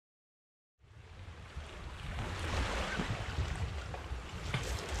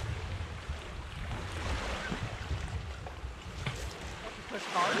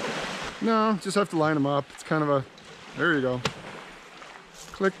No, just have to line them up. It's kind of a, there you go.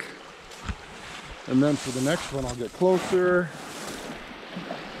 Click. And then for the next one, I'll get closer.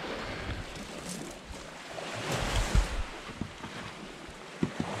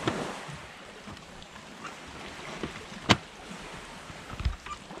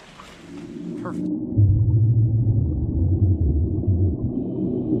 Perfect.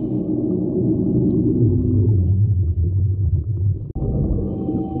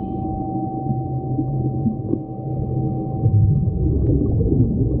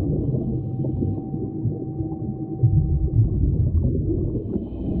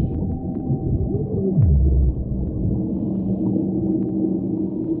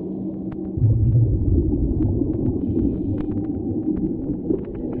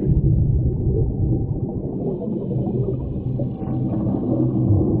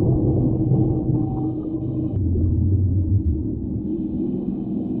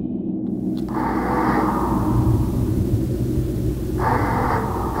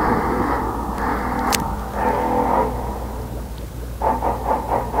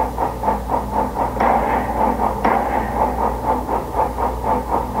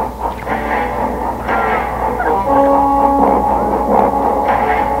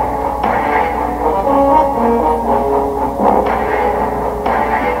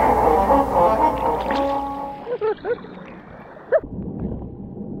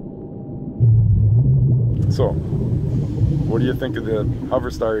 So, what do you think of the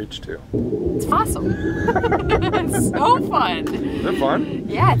Hoverstar H2? It's awesome. It's so fun. They're fun?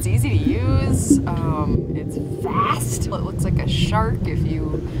 Yeah, it's easy to use. It's fast. It looks like a shark if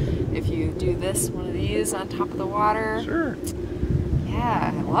you do one of these on top of the water. Sure.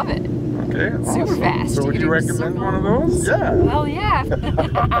 Yeah, I love it. Okay, it's super fast. So would you recommend one of those? Yeah. Well, yeah.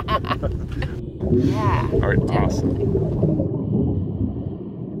 Yeah. All right, definitely. awesome.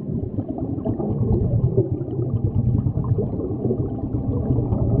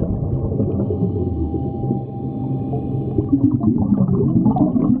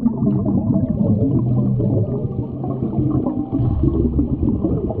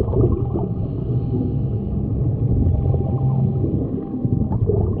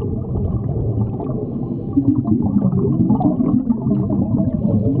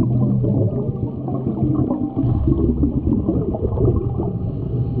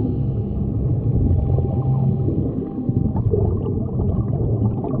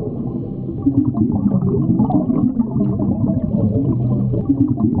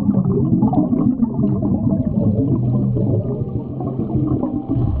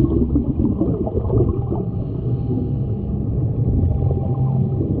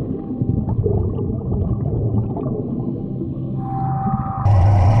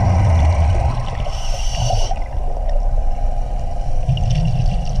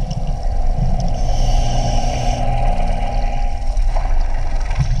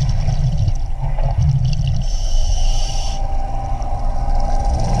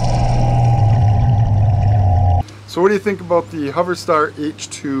 So what do you think about the Hoverstar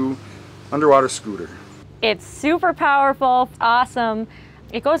H2 underwater scooter? It's super powerful, awesome.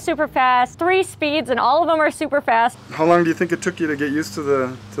 It goes super fast, 3 speeds, and all of them are super fast. How long do you think it took you to get used to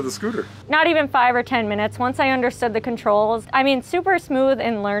the scooter? Not even 5 or 10 minutes once I understood the controls. I mean, super smooth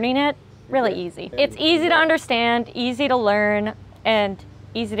in learning it, really easy. It's easy to understand, easy to learn, and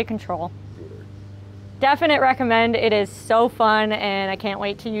easy to control. Definite recommend. It is so fun, and I can't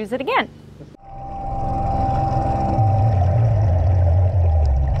wait to use it again.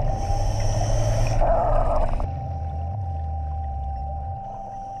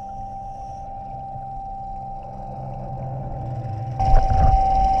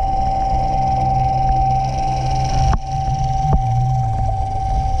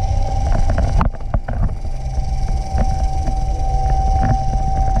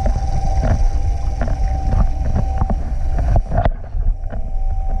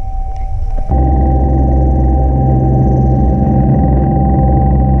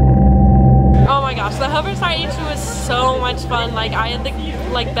 The Hoverstar H2 was so much fun. Like, I had the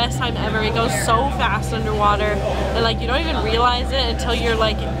best time ever. It goes so fast underwater, and like you don't even realize it until you're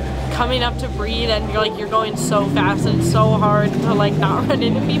like coming up to breathe, and you're going so fast, and it's so hard to like not run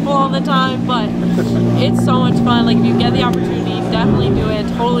into people all the time. But it's so much fun. Like, if you get the opportunity, definitely do it.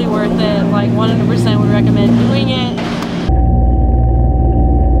 Totally worth it. Like 100% would recommend doing it.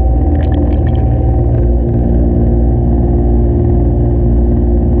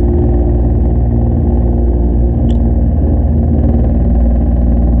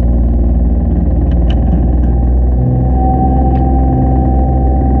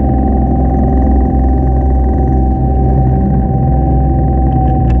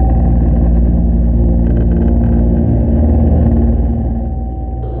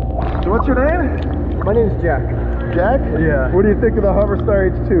 What's your name? My name is Jack. Jack? Yeah. What do you think of the Hoverstar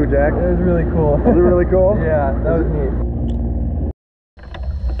H2, Jack? It was really cool. Was it really cool? Yeah, that was neat.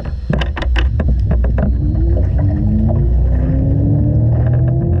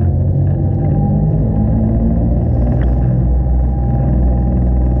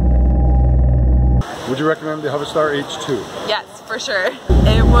 Would you recommend the Hoverstar H2? Yes, for sure.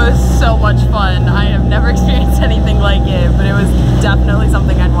 It was so much fun. I have never experienced anything like it, but it was definitely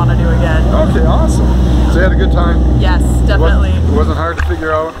something I'd want to do again. Okay, awesome. So you had a good time? Yes, definitely. It wasn't hard to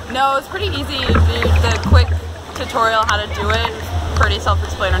figure out? No, it was pretty easy. The quick tutorial how to do it, pretty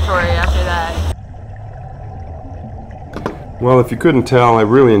self-explanatory after that. Well, if you couldn't tell, I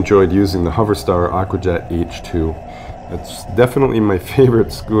really enjoyed using the Hoverstar Aquajet H2. It's definitely my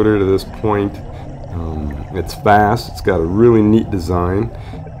favorite scooter to this point. It's fast, it's got a really neat design.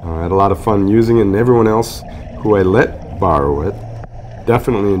 I had a lot of fun using it, and everyone else who I let borrow it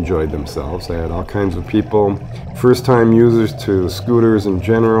definitely enjoyed themselves. I had all kinds of people, first-time users to scooters in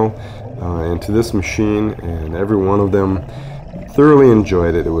general, and to this machine, and every one of them thoroughly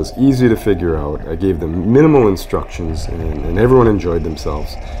enjoyed it. It was easy to figure out. I gave them minimal instructions, and everyone enjoyed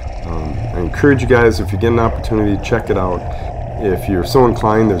themselves. I encourage you guys, if you get an opportunity, check it out. If you're so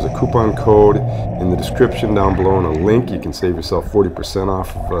inclined, there's a coupon code in the description down below and a link. You can save yourself 40%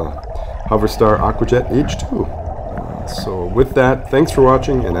 off of Hoverstar Aquajet H2. So with that, thanks for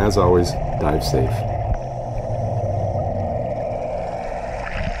watching, and as always, dive safe.